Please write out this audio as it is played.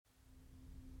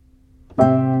Are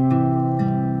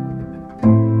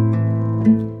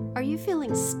you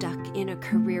feeling stuck in a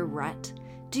career rut?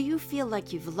 Do you feel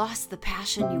like you've lost the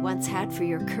passion you once had for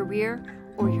your career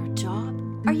or your job?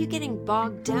 Are you getting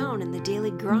bogged down in the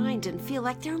daily grind and feel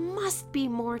like there must be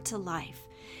more to life?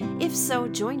 If so,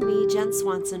 join me, Jen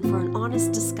Swanson, for an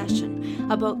honest discussion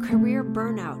about career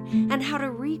burnout and how to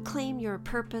reclaim your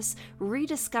purpose,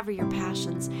 rediscover your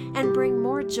passions, and bring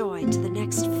more joy to the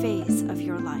next phase of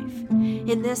your life.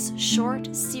 In this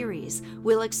short series,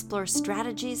 we'll explore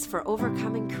strategies for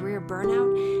overcoming career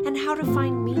burnout and how to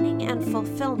find meaning and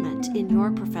fulfillment in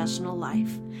your professional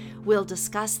life. We'll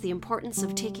discuss the importance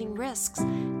of taking risks,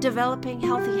 developing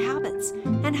healthy habits,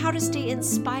 and how to stay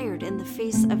inspired in the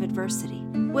face of adversity.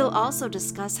 We'll also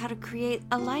discuss how to create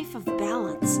a life of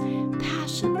balance,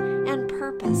 passion, and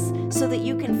purpose so that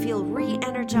you can feel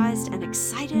re-energized and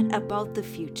excited about the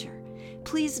future.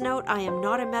 Please note, I am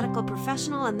not a medical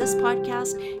professional, and this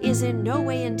podcast is in no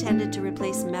way intended to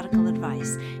replace medical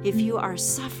advice. If you are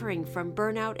suffering from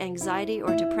burnout, anxiety,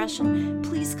 or depression,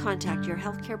 please contact your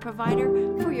healthcare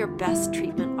provider for your best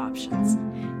treatment options.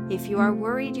 If you are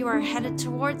worried you are headed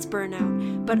towards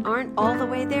burnout, but aren't all the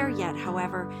way there yet,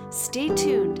 however, stay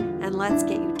tuned and let's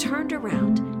get you turned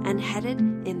around and headed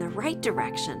in the right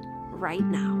direction right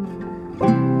now.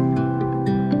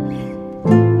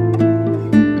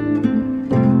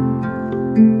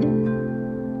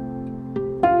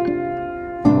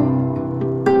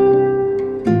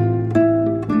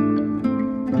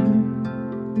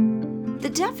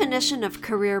 Definition of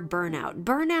career burnout.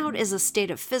 Burnout is a state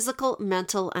of physical,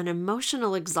 mental, and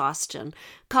emotional exhaustion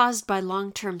caused by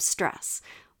long-term stress.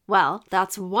 Well,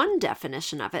 that's one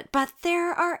definition of it, but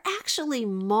there are actually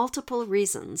multiple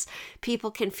reasons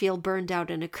people can feel burned out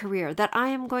in a career that I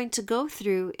am going to go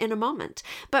through in a moment.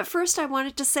 But first, I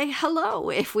wanted to say hello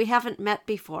if we haven't met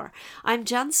before. I'm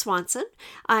Jen Swanson.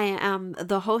 I am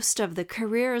the host of the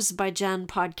Careers by Jen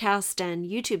podcast and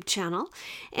YouTube channel,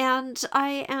 and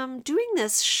I am doing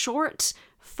this short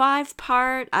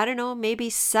 5-part, maybe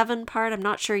 7-part, I'm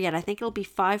not sure yet. I think it'll be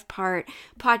 5-part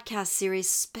podcast series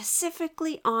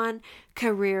specifically on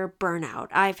career burnout.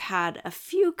 I've had a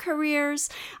few careers.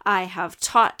 I have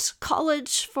taught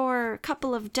college for a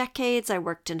couple of decades. I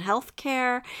worked in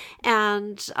healthcare,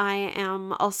 and I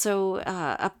am also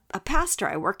a pastor.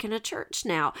 I work in a church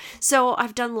now. So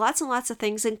I've done lots and lots of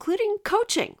things, including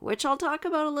coaching, which I'll talk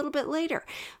about a little bit later.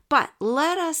 But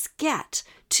let us get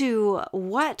to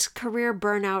what career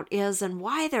burnout is and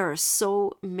why there are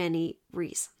so many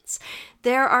reasons.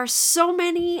 There are so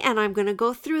many, and I'm going to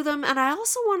go through them. And I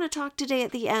also want to talk today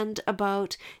at the end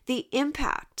about the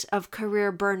impact of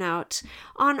career burnout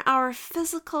on our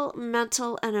physical,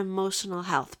 mental, and emotional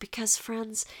health, because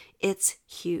friends, it's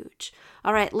huge.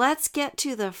 All right, let's get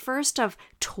to the first of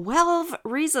 12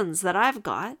 reasons that I've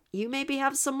got. You maybe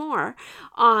have some more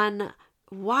on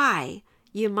why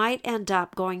you might end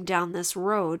up going down this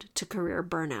road to career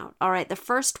burnout. All right, the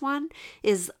first one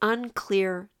is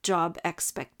unclear job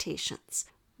expectations.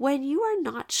 When you are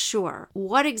not sure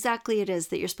what exactly it is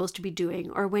that you're supposed to be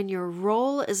doing, or when your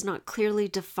role is not clearly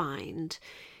defined,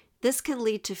 this can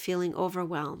lead to feeling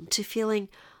overwhelmed, to feeling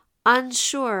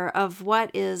unsure of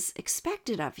what is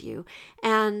expected of you,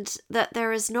 and that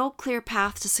there is no clear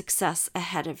path to success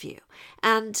ahead of you.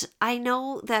 And I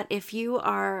know that if you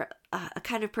are a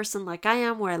kind of person like I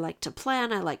am, where I like to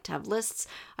plan, I like to have lists,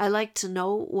 I like to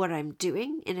know what I'm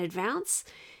doing in advance,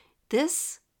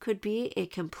 this could be a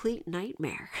complete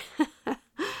nightmare.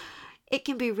 It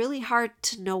can be really hard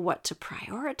to know what to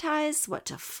prioritize, what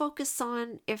to focus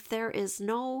on, if there is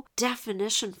no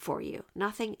definition for you,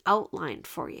 nothing outlined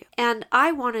for you. And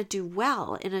I want to do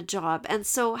well in a job. And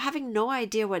so having no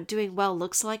idea what doing well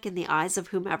looks like in the eyes of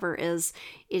whomever is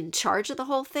in charge of the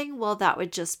whole thing, well, that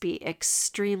would just be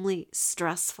extremely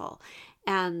stressful.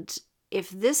 And if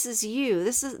this is you,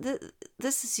 this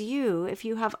is you, if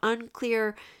you have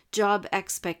unclear job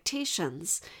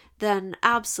expectations, then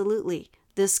absolutely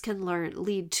this can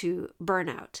lead to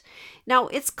burnout. Now,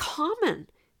 it's common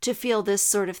to feel this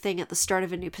sort of thing at the start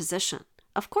of a new position,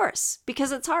 of course,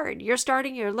 because it's hard. You're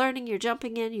starting, you're learning, you're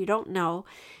jumping in, you don't know.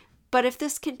 But if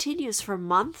this continues for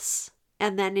months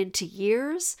and then into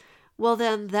years, well,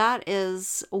 then that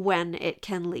is when it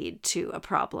can lead to a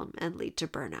problem and lead to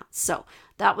burnout. So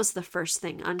that was the first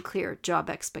thing, unclear job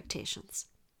expectations.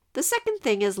 The second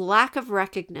thing is lack of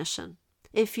recognition.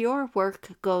 If your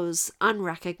work goes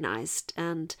unrecognized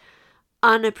and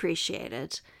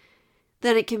unappreciated,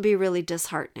 then it can be really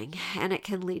disheartening and it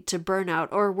can lead to burnout.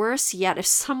 Or worse yet, if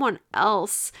someone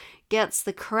else gets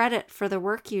the credit for the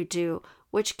work you do,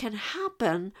 which can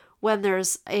happen when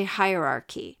there's a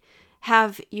hierarchy.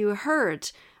 Have you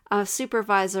heard a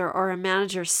supervisor or a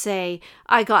manager say,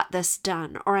 I got this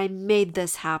done, or I made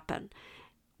this happen,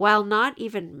 while not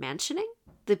even mentioning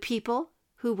the people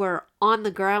who were on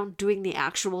the ground doing the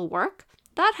actual work.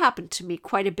 That happened to me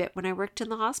quite a bit when I worked in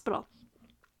the hospital.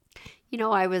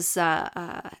 I was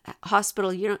a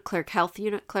hospital unit clerk, health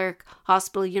unit clerk,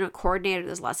 hospital unit coordinator.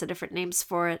 There's lots of different names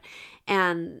for it.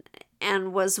 And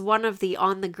was one of the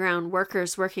on-the-ground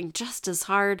workers working just as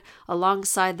hard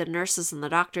alongside the nurses and the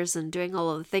doctors and doing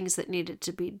all of the things that needed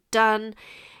to be done.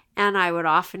 And I would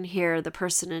often hear the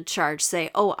person in charge say,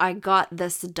 oh, I got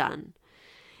this done.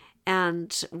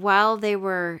 And while they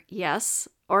were, yes,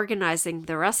 organizing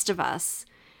the rest of us,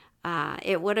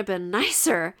 it would have been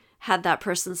nicer had that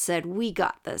person said, we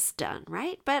got this done,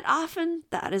 right? But often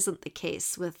that isn't the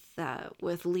case with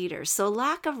leaders. So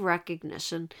lack of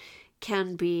recognition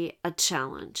can be a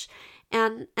challenge.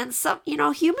 And some,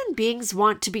 human beings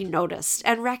want to be noticed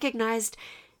and recognized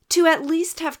to at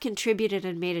least have contributed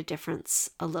and made a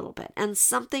difference a little bit. And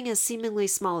something as seemingly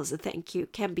small as a thank you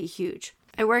can be huge.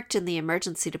 I worked in the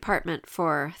emergency department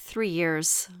for 3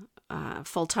 years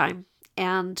full time.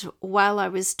 And while I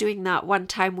was doing that, one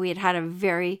time we had a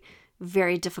very,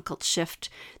 very difficult shift.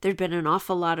 There'd been an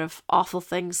awful lot of awful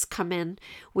things come in.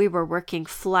 We were working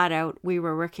flat out. We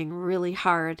were working really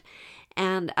hard.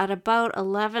 And at about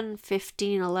 11:15,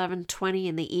 11:20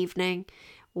 in the evening,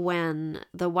 when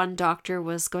the one doctor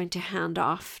was going to hand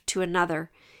off to another,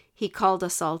 he called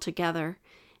us all together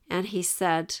and he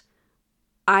said,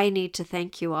 I need to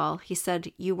thank you all. He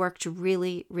said, you worked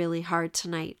really, really hard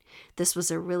tonight. This was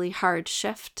a really hard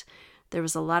shift. There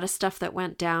was a lot of stuff that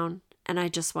went down, and I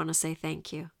just want to say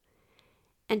thank you.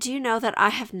 And do you know that I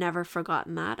have never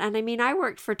forgotten that? And I mean, I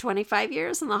worked for 25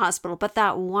 years in the hospital, but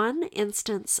that one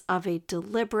instance of a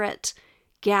deliberate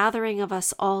gathering of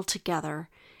us all together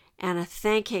and a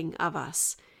thanking of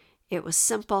us, it was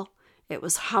simple, it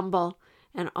was humble,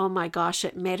 and oh my gosh,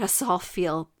 it made us all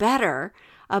feel better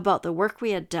about the work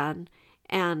we had done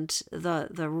and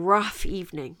the rough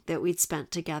evening that we'd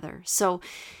spent together. So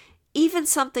even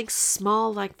something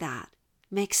small like that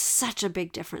makes such a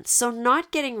big difference. So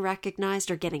not getting recognized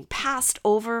or getting passed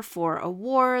over for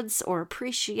awards or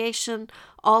appreciation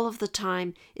all of the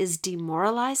time is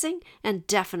demoralizing and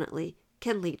definitely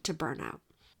can lead to burnout.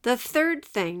 The third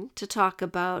thing to talk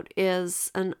about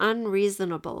is an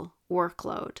unreasonable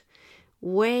workload.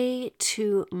 Way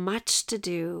too much to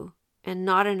do and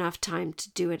not enough time to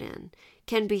do it in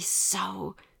can be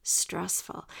so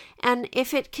stressful. And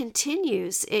if it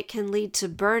continues, it can lead to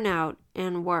burnout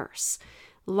and worse.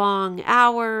 Long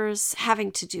hours,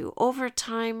 having to do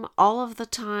overtime all of the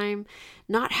time,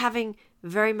 not having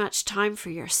very much time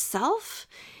for yourself,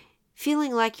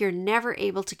 feeling like you're never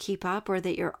able to keep up or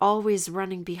that you're always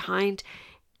running behind,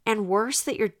 and worse,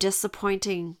 that you're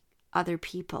disappointing other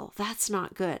people. That's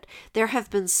not good. There have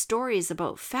been stories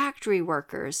about factory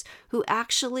workers who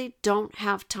actually don't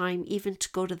have time even to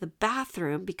go to the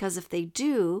bathroom because if they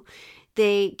do,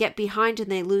 they get behind and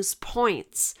they lose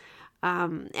points.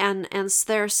 And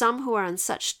there are some who are on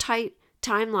such tight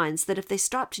timelines that if they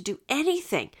stop to do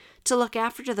anything to look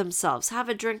after themselves, have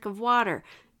a drink of water,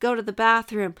 go to the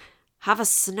bathroom, have a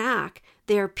snack,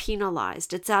 they are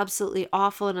penalized. It's absolutely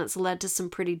awful, and it's led to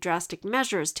some pretty drastic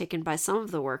measures taken by some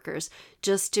of the workers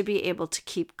just to be able to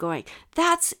keep going.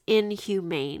 That's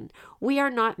inhumane. We are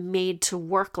not made to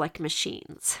work like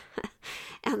machines.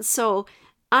 And so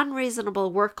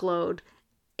unreasonable workload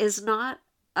is not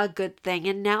a good thing.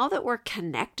 And now that we're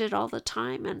connected all the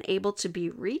time and able to be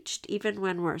reached, even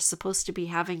when we're supposed to be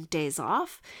having days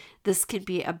off, this can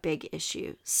be a big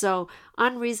issue. So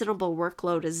unreasonable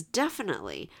workload is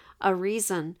definitely a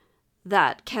reason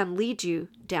that can lead you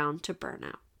down to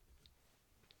burnout.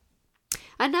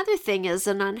 Another thing is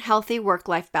an unhealthy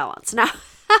work-life balance. Now,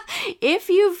 if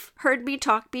you've heard me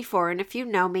talk before, and if you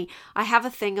know me, I have a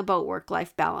thing about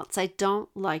work-life balance. I don't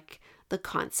like the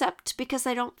concept because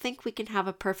I don't think we can have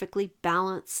a perfectly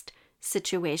balanced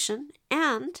situation.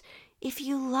 And if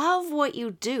you love what you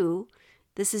do,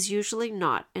 this is usually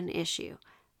not an issue.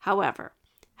 However,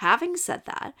 having said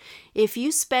that, if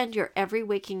you spend your every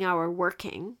waking hour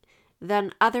working,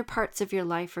 then other parts of your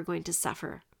life are going to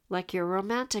suffer, like your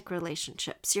romantic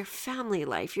relationships, your family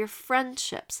life, your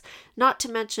friendships, not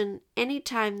to mention any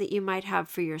time that you might have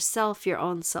for yourself, your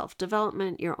own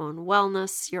self-development, your own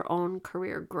wellness, your own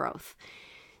career growth.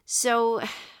 So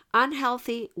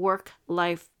unhealthy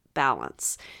work-life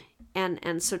balance.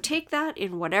 And so take that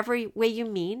in whatever way you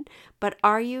mean, but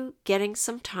are you getting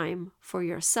some time for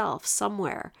yourself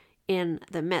somewhere in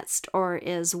the midst, or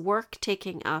is work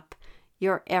taking up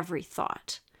your every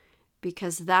thought?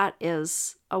 Because that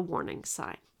is a warning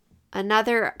sign.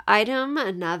 Another item,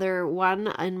 another one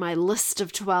in my list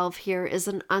of 12 here is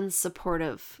an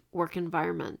unsupportive work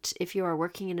environment. If you are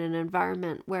working in an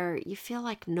environment where you feel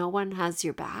like no one has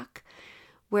your back,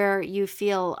 where you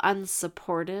feel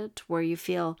unsupported, where you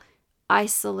feel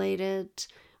isolated,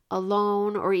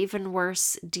 alone, or even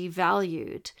worse,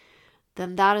 devalued,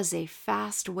 then that is a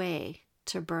fast way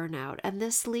to burnout. And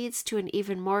this leads to an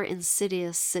even more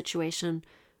insidious situation,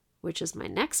 which is my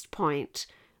next point,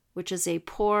 which is a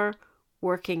poor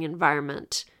working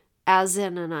environment, as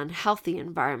in an unhealthy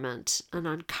environment, an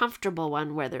uncomfortable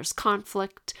one where there's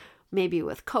conflict, maybe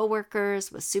with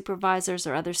coworkers, with supervisors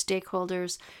or other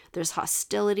stakeholders. There's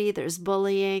hostility, there's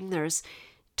bullying, there's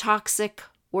toxic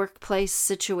workplace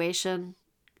situations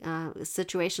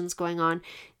going on.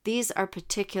 These are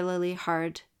particularly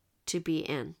hard to be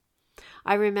in.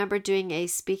 I remember doing a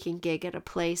speaking gig at a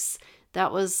place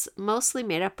that was mostly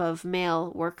made up of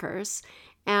male workers,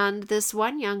 and this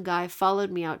one young guy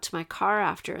followed me out to my car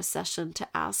after a session to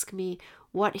ask me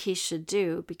what he should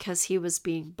do because he was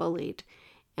being bullied.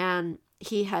 And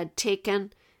he had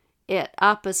taken it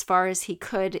up as far as he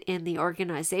could in the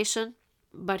organization,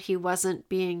 but he wasn't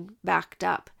being backed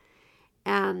up.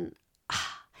 And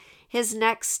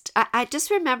I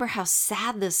just remember how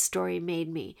sad this story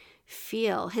made me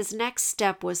feel. His next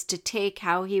step was to take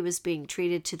how he was being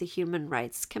treated to the Human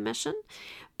Rights Commission,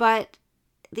 but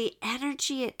the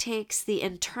energy it takes, the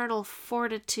internal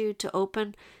fortitude to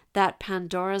open that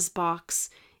Pandora's box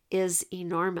is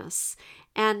enormous.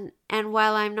 And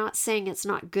while I'm not saying it's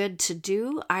not good to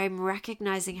do, I'm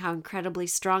recognizing how incredibly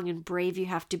strong and brave you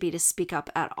have to be to speak up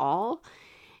at all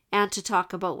and to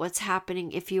talk about what's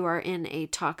happening if you are in a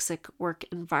toxic work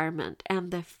environment.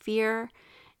 And the fear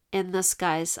in this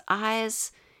guy's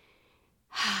eyes,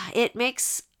 it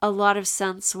makes a lot of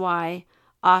sense why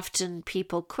often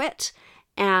people quit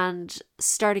and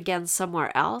start again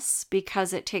somewhere else,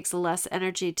 because it takes less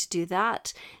energy to do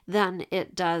that than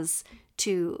it does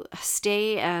to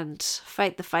stay and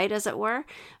fight the fight, as it were.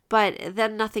 But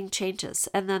then nothing changes,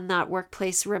 and then that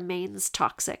workplace remains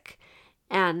toxic,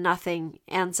 and nothing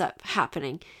ends up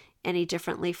happening any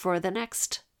differently for the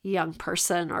next young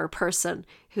person or person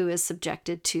who is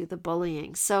subjected to the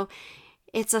bullying. So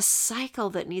it's a cycle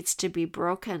that needs to be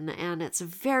broken, and it's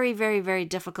very, very, very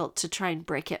difficult to try and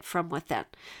break it from within.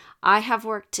 I have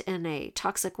worked in a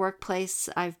toxic workplace.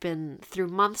 I've been through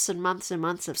months and months and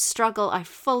months of struggle. I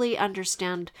fully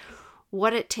understand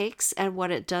what it takes and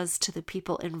what it does to the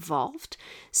people involved.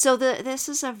 So this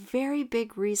is a very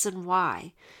big reason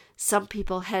why some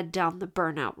people head down the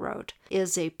burnout road,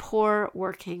 is a poor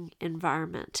working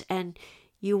environment. And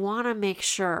you want to make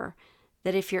sure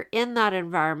that if you're in that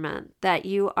environment, that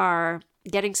you are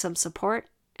getting some support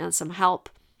and some help,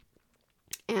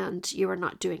 and you are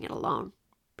not doing it alone,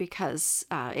 because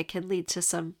it can lead to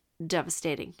some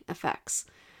devastating effects.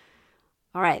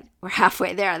 All right, we're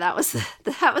halfway there. That was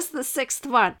the sixth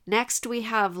one. Next, we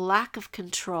have lack of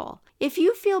control. If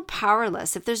you feel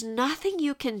powerless, if there's nothing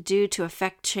you can do to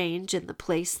affect change in the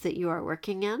place that you are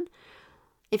working in,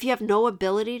 if you have no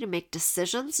ability to make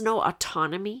decisions, no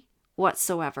autonomy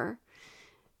whatsoever,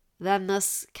 then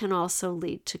this can also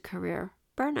lead to career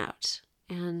burnout.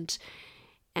 And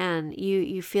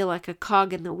you feel like a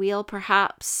cog in the wheel,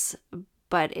 perhaps,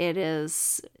 but it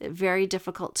is very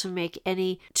difficult to make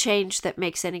any change that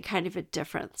makes any kind of a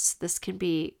difference. This can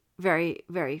be very,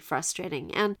 very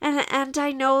frustrating. And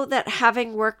I know that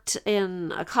having worked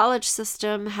in a college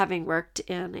system, having worked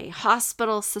in a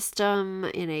hospital system,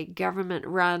 in a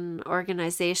government-run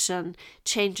organization,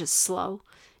 change is slow.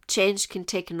 Change can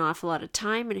take an awful lot of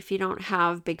time, and if you don't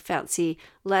have big fancy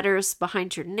letters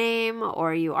behind your name,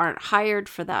 or you aren't hired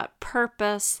for that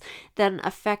purpose, then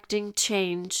affecting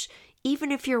change, even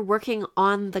if you're working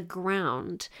on the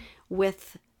ground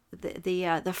with the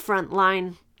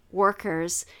frontline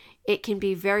workers, it can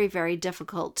be very, very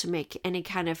difficult to make any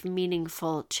kind of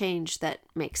meaningful change that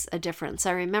makes a difference.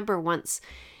 I remember once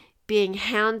being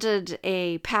handed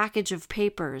a package of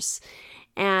papers,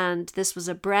 and this was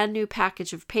a brand new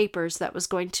package of papers that was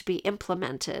going to be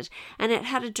implemented. And it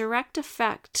had a direct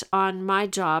effect on my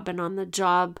job and on the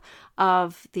job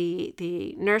of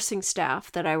the nursing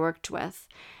staff that I worked with.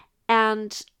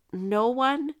 And no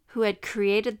one who had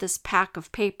created this pack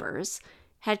of papers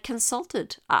had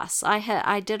consulted us.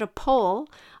 I did a poll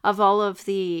of all of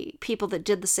the people that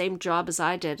did the same job as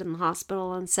I did in the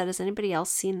hospital and said, has anybody else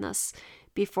seen this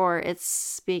before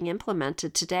it's being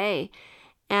implemented today?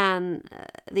 And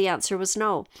the answer was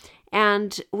no.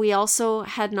 And we also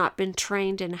had not been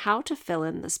trained in how to fill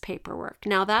in this paperwork.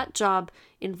 Now, that job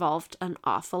involved an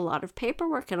awful lot of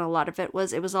paperwork, and a lot of it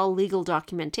was all legal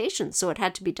documentation, so it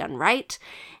had to be done right.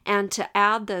 And to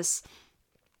add this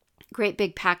great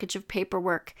big package of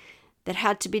paperwork that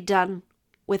had to be done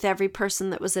with every person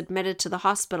that was admitted to the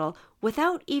hospital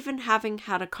without even having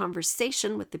had a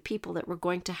conversation with the people that were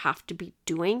going to have to be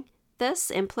doing this,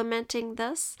 implementing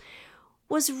this,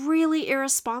 was really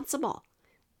irresponsible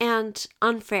and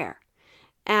unfair.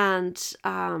 And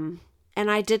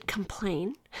I did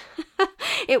complain.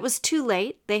 It was too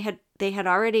late. They had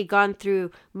already gone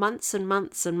through months and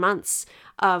months and months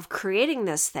of creating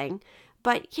this thing.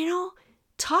 But,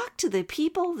 talk to the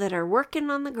people that are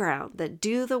working on the ground, that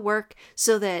do the work,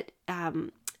 so that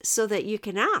you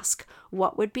can ask,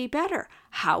 what would be better?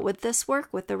 How would this work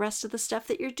with the rest of the stuff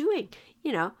that you're doing?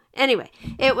 Anyway,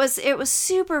 it was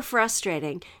super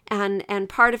frustrating. And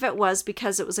part of it was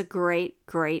because it was a great,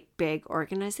 great big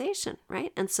organization,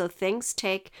 right? And so things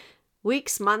take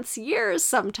weeks, months, years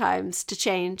sometimes to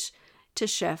change, to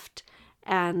shift.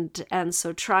 And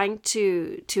so trying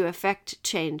to affect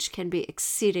change can be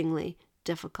exceedingly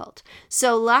difficult.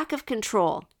 So lack of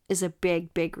control is a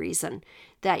big, big reason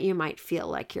that you might feel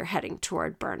like you're heading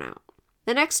toward burnout.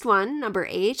 The next one, number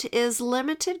 8, is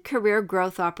limited career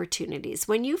growth opportunities.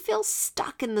 When you feel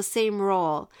stuck in the same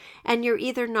role and you're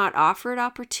either not offered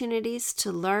opportunities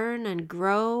to learn and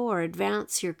grow or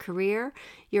advance your career,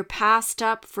 you're passed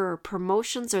up for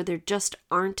promotions or there just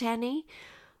aren't any,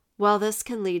 well, this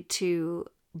can lead to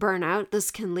burnout.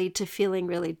 This can lead to feeling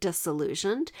really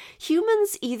disillusioned.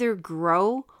 Humans either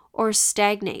grow or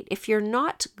stagnate. If you're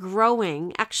not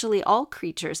growing, actually all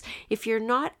creatures, if you're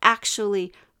not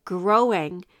actually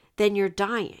growing, then you're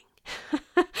dying.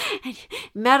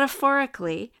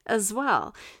 Metaphorically as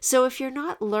well. So if you're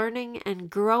not learning and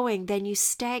growing, then you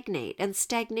stagnate. And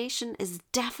stagnation is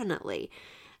definitely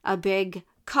a big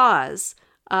cause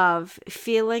of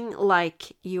feeling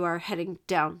like you are heading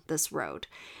down this road.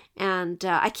 And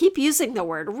I keep using the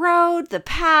word road, the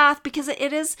path, because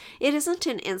it isn't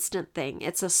an instant thing.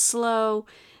 It's a slow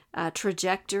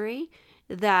trajectory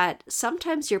that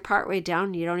sometimes you're partway down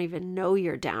and you don't even know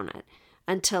you're down it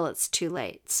until it's too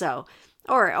late. So,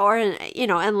 or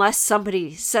unless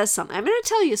somebody says something. I'm going to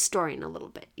tell you a story in a little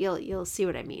bit. You'll see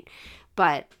what I mean.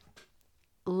 But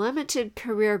limited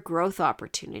career growth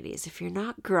opportunities. If you're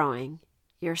not growing,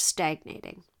 you're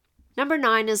stagnating. Number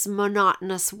 9 is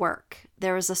monotonous work.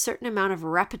 There is a certain amount of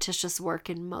repetitious work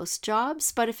in most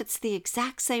jobs, but if it's the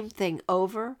exact same thing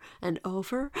over and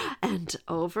over and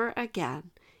over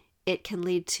again, it can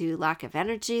lead to lack of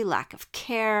energy, lack of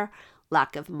care,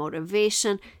 lack of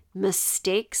motivation.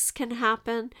 Mistakes can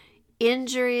happen.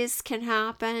 Injuries can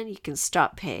happen. You can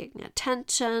stop paying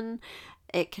attention.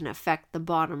 It can affect the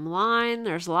bottom line.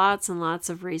 There's lots and lots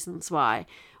of reasons why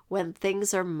when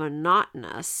things are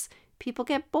monotonous, people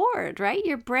get bored, right?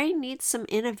 Your brain needs some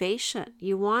innovation.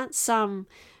 You want some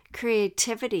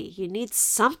creativity. You need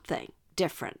something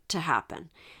different to happen.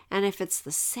 And if it's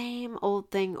the same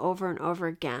old thing over and over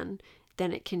again,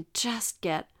 then it can just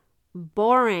get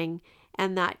boring,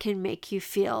 and that can make you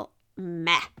feel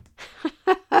meh.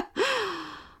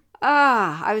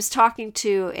 I was talking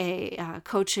to a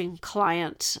coaching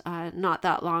client not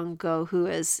that long ago who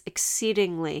is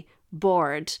exceedingly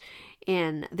bored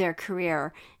in their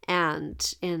career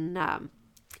and in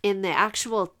the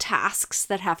actual tasks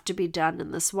that have to be done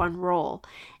in this one role.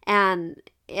 And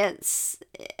it's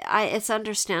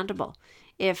understandable.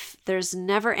 If there's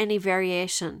never any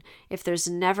variation, if there's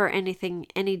never anything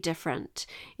any different,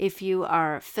 if you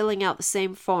are filling out the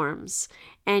same forms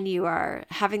and you are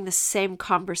having the same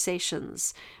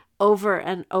conversations over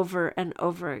and over and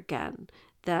over again,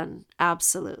 then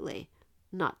absolutely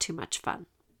not too much fun.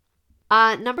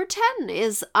 Number 10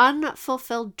 is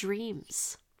unfulfilled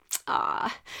dreams.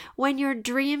 When your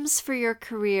dreams for your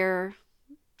career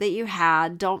that you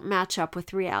had don't match up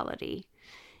with reality,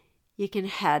 you can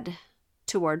head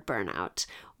toward burnout.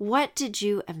 What did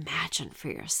you imagine for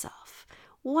yourself?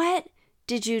 What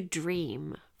did you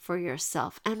dream for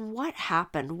yourself? And what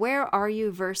happened? Where are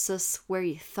you versus where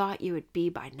you thought you would be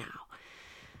by now?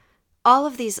 All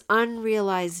of these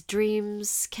unrealized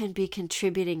dreams can be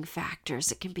contributing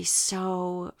factors. It can be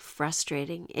so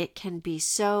frustrating. It can be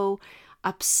so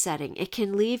upsetting. It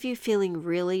can leave you feeling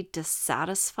really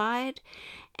dissatisfied,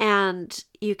 and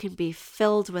you can be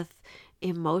filled with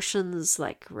emotions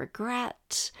like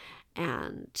regret,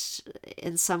 and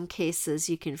in some cases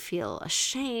you can feel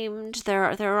ashamed. There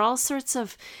are all sorts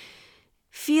of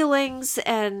feelings,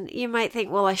 and you might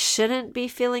think, well, I shouldn't be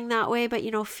feeling that way, but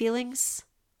feelings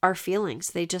are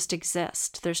feelings. They just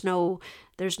exist. There's no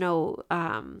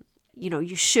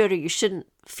you should or you shouldn't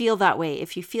feel that way.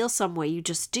 If you feel some way, you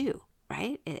just do,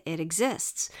 right? It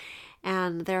exists.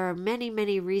 And there are many,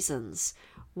 many reasons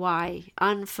why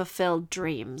unfulfilled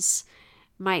dreams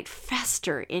might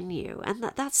fester in you. And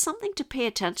that's something to pay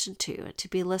attention to and to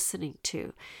be listening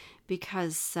to.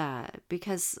 Because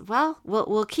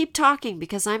we'll keep talking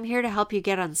because I'm here to help you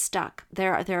get unstuck.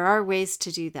 There are ways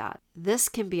to do that. This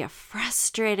can be a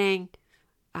frustrating,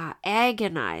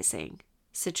 agonizing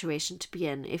situation to be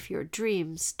in if your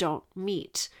dreams don't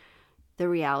meet the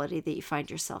reality that you find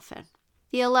yourself in.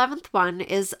 The 11th one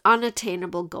is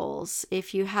unattainable goals.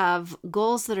 If you have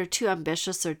goals that are too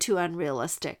ambitious or too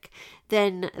unrealistic,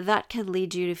 then that can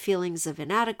lead you to feelings of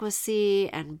inadequacy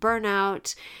and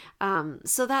burnout.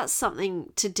 So that's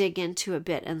something to dig into a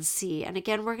bit and see. And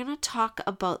again, we're going to talk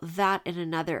about that in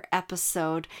another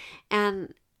episode.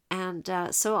 And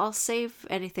so I'll save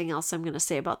anything else I'm going to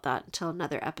say about that until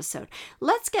another episode.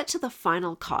 Let's get to the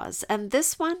final cause. And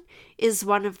this one is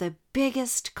one of the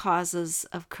biggest causes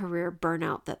of career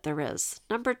burnout that there is.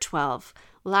 Number 12,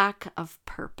 lack of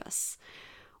purpose.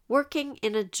 Working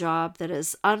in a job that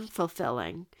is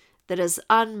unfulfilling, that is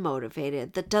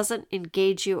unmotivated, that doesn't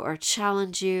engage you or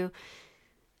challenge you,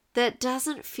 that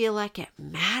doesn't feel like it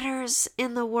matters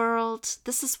in the world.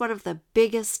 This is one of the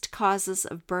biggest causes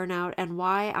of burnout and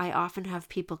why I often have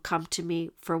people come to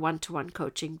me for one-to-one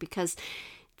coaching, because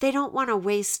they don't want to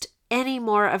waste any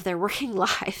more of their working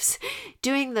lives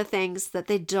doing the things that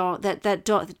they don't,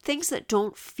 things that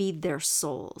don't feed their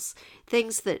souls,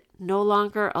 things that no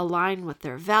longer align with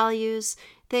their values,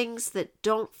 things that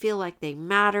don't feel like they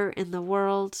matter in the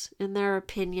world, in their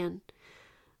opinion.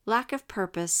 Lack of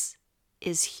purpose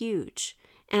is huge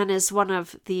and is one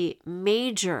of the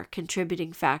major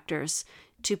contributing factors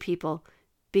to people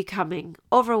becoming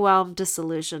overwhelmed,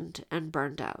 disillusioned, and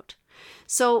burned out.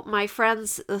 So, my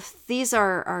friends, these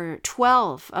are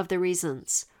 12 of the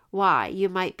reasons why you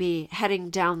might be heading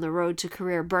down the road to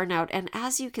career burnout. And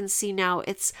as you can see now,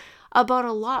 it's about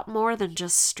a lot more than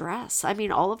just stress. I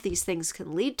mean, all of these things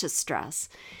can lead to stress,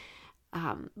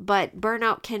 but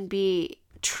burnout can be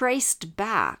traced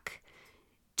back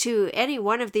to any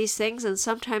one of these things, and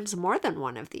sometimes more than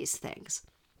one of these things.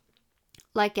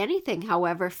 Like anything,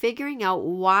 however, figuring out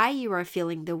why you are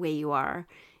feeling the way you are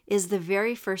is the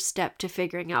very first step to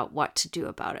figuring out what to do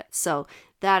about it. So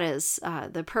that is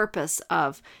the purpose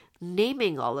of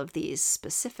naming all of these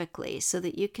specifically, so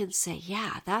that you can say,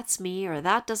 yeah, that's me, or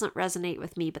that doesn't resonate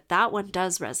with me, but that one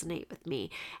does resonate with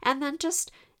me. And then just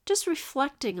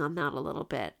reflecting on that a little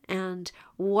bit and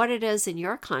what it is in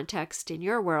your context, in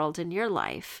your world, in your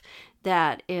life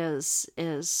that is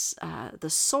the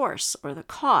source or the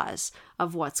cause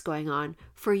of what's going on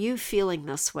for you feeling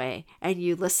this way and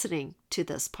you listening to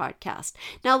this podcast.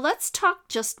 Now let's talk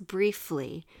just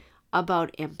briefly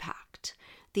about impact.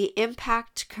 The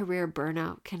impact career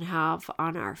burnout can have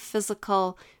on our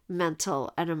physical,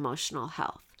 mental, and emotional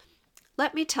health.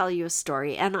 Let me tell you a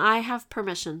story, and I have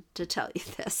permission to tell you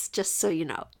this, just so you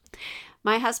know.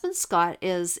 My husband, Scott,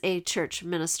 is a church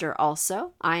minister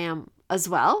also. I am as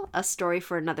well, a story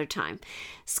for another time.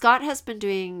 Scott has been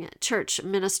doing church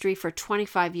ministry for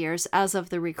 25 years as of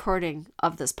the recording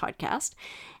of this podcast.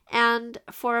 And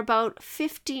for about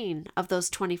 15 of those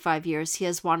 25 years, he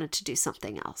has wanted to do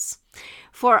something else.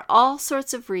 For all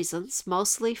sorts of reasons,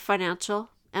 mostly financial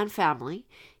and family,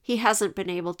 he hasn't been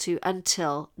able to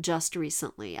until just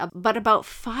recently. But about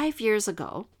 5 years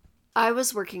ago, I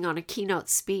was working on a keynote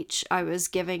speech I was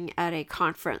giving at a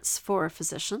conference for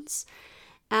physicians,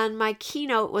 and my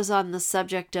keynote was on the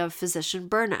subject of physician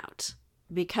burnout.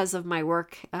 Because of my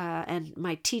work and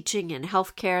my teaching in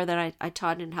healthcare, that I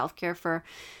taught in healthcare for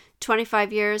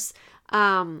 25 years,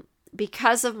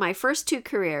 because of my first two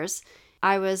careers,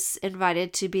 I was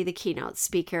invited to be the keynote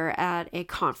speaker at a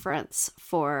conference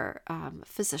for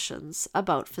physicians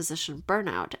about physician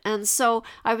burnout. And so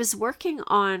I was working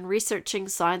on researching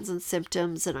signs and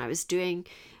symptoms, and I was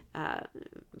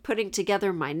putting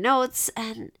together my notes,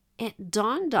 and it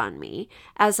dawned on me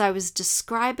as I was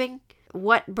describing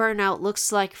what burnout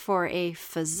looks like for a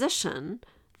physician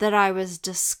that I was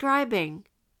describing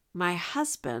my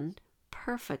husband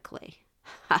perfectly.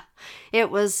 It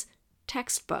was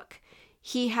textbook.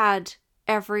 He had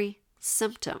every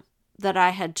symptom that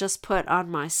I had just put on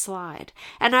my slide.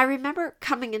 And I remember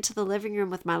coming into the living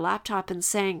room with my laptop and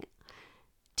saying,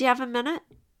 "Do you have a minute?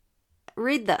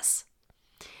 Read this."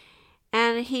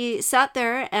 And he sat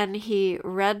there and he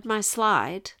read my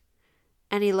slide,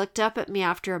 and he looked up at me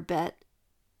after a bit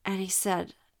and he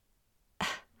said,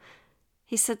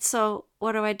 "So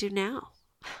what do I do now?"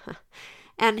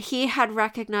 And he had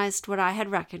recognized what I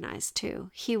had recognized too.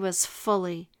 He was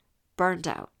fully burned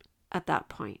out at that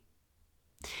point.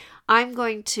 I'm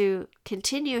going to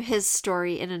continue his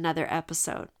story in another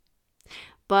episode.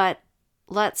 But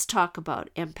let's talk about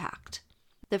impact.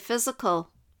 The physical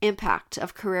impact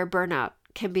of career burnout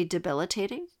can be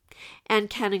debilitating and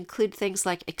can include things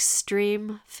like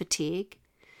extreme fatigue,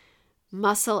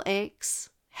 muscle aches,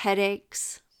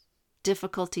 headaches,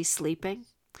 difficulty sleeping.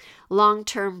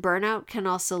 Long-term burnout can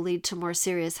also lead to more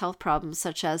serious health problems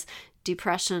such as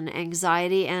depression,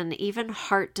 anxiety, and even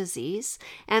heart disease.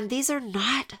 And these are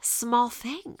not small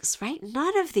things, right?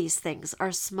 None of these things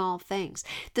are small things.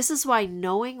 This is why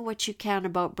knowing what you can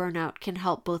about burnout can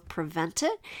help both prevent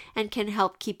it and can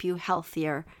help keep you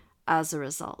healthier as a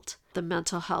result. The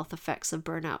mental health effects of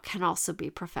burnout can also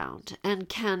be profound and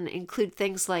can include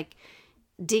things like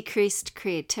decreased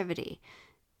creativity,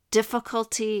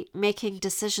 difficulty making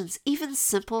decisions, even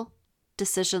simple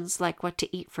decisions like what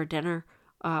to eat for dinner,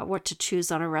 what to choose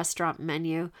on a restaurant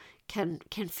menu can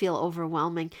feel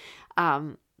overwhelming.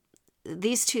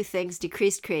 These two things,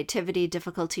 decreased creativity,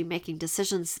 difficulty making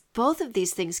decisions, both of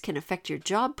these things can affect your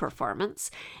job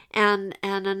performance. And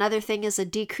another thing is a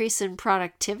decrease in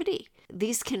productivity.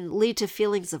 These can lead to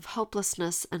feelings of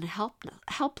hopelessness and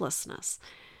helplessness.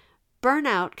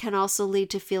 Burnout can also lead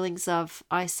to feelings of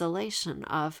isolation,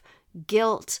 of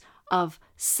guilt, of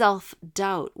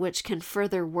self-doubt, which can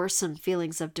further worsen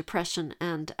feelings of depression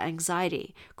and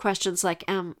anxiety. Questions like,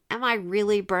 am I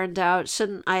really burned out?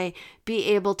 Shouldn't I be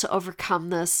able to overcome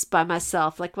this by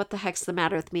myself? Like, what the heck's the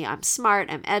matter with me? I'm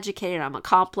smart, I'm educated, I'm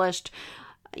accomplished.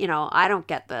 I don't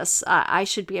get this. I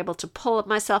should be able to pull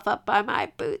myself up by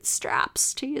my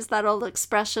bootstraps, to use that old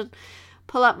expression.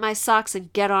 Pull up my socks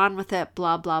and get on with it,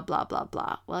 blah, blah, blah, blah,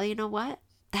 blah. Well, you know what?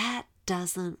 That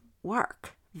doesn't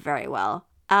work very well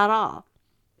at all.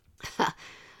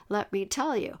 Let me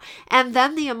tell you. And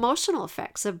then the emotional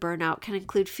effects of burnout can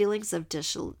include feelings of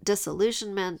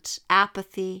disillusionment,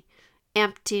 apathy,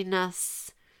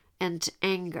 emptiness, and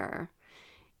anger.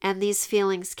 And these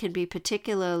feelings can be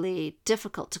particularly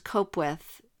difficult to cope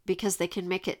with because they can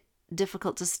make it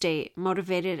difficult to stay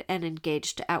motivated and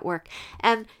engaged at work.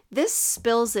 And this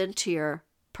spills into your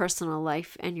personal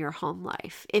life and your home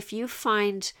life. If you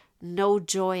find no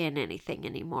joy in anything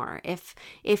anymore,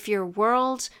 if your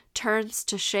world turns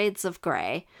to shades of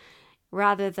gray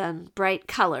rather than bright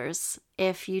colors,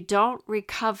 if you don't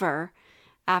recover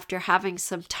after having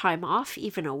some time off,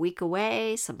 even a week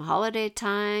away, some holiday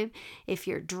time, if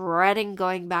you're dreading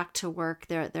going back to work,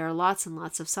 there are lots and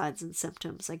lots of signs and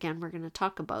symptoms. Again, we're going to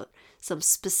talk about some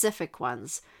specific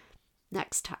ones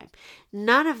next time.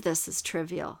 None of this is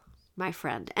trivial, my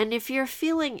friend. And if you're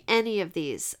feeling any of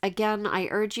these, again, I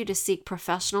urge you to seek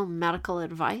professional medical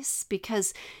advice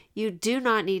because you do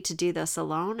not need to do this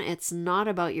alone. It's not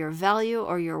about your value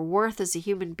or your worth as a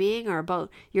human being or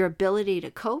about your ability to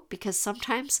cope, because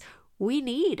sometimes we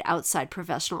need outside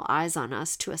professional eyes on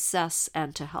us to assess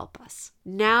and to help us.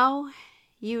 Now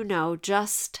you know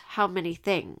just how many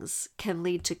things can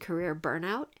lead to career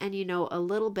burnout, and you know a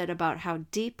little bit about how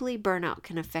deeply burnout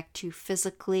can affect you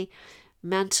physically,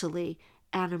 mentally,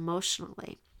 and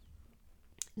emotionally.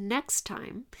 Next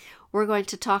time, we're going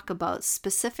to talk about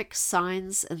specific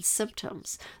signs and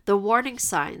symptoms, the warning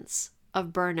signs of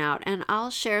burnout, and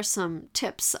I'll share some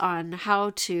tips on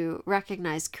how to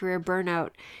recognize career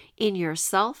burnout in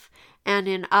yourself and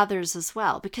in others as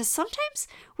well, because sometimes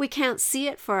we can't see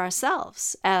it for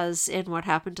ourselves, as in what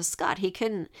happened to Scott. He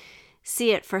couldn't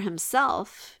see it for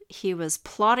himself. He was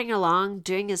plodding along,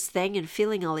 doing his thing and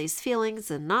feeling all these feelings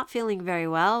and not feeling very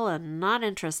well and not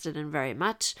interested in very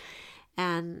much.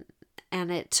 And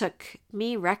it took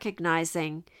me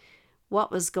recognizing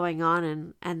what was going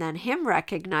on and then him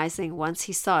recognizing, once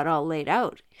he saw it all laid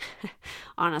out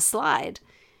on a slide,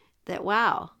 that,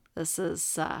 wow, this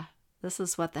is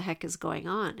what the heck is going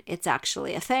on. It's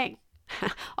actually a thing.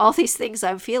 All these things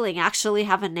I'm feeling actually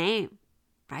have a name.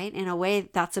 Right? In a way,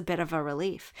 that's a bit of a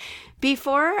relief.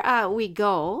 Before we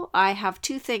go, I have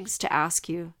two things to ask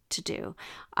you to do.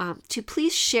 To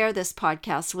please share this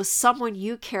podcast with someone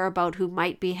you care about who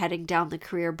might be heading down the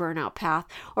career burnout path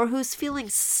or who's feeling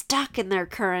stuck in their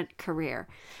current career.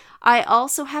 I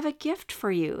also have a gift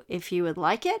for you if you would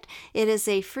like it. It is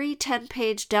a free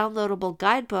 10-page downloadable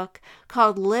guidebook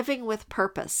called Living with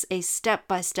Purpose, a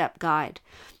step-by-step guide.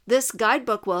 This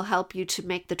guidebook will help you to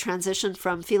make the transition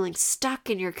from feeling stuck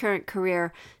in your current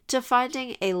career to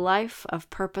finding a life of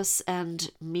purpose and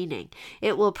meaning.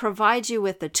 It will provide you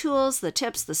with the tools, the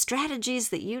tips, the strategies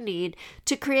that you need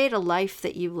to create a life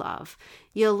that you love.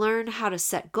 You'll learn how to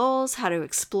set goals, how to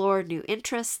explore new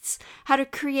interests, how to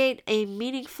create a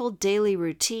meaningful daily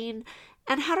routine,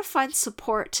 and how to find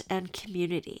support and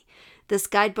community. This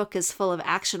guidebook is full of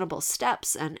actionable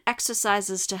steps and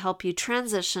exercises to help you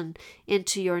transition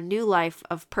into your new life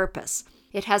of purpose.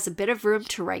 It has a bit of room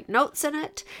to write notes in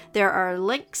it. There are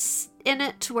links in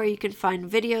it where you can find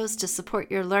videos to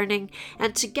support your learning.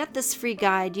 And to get this free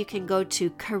guide, you can go to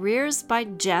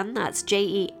careersbyjen, that's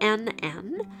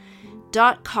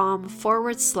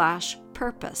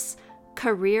JENN.com/purpose.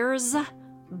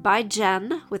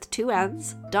 Careersbyjen with 2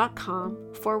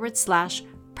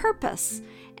 N's.com/purpose.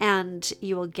 And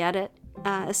you will get it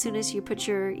as soon as you put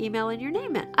your email and your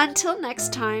name in. Until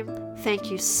next time, thank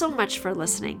you so much for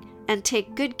listening, and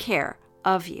take good care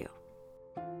of you.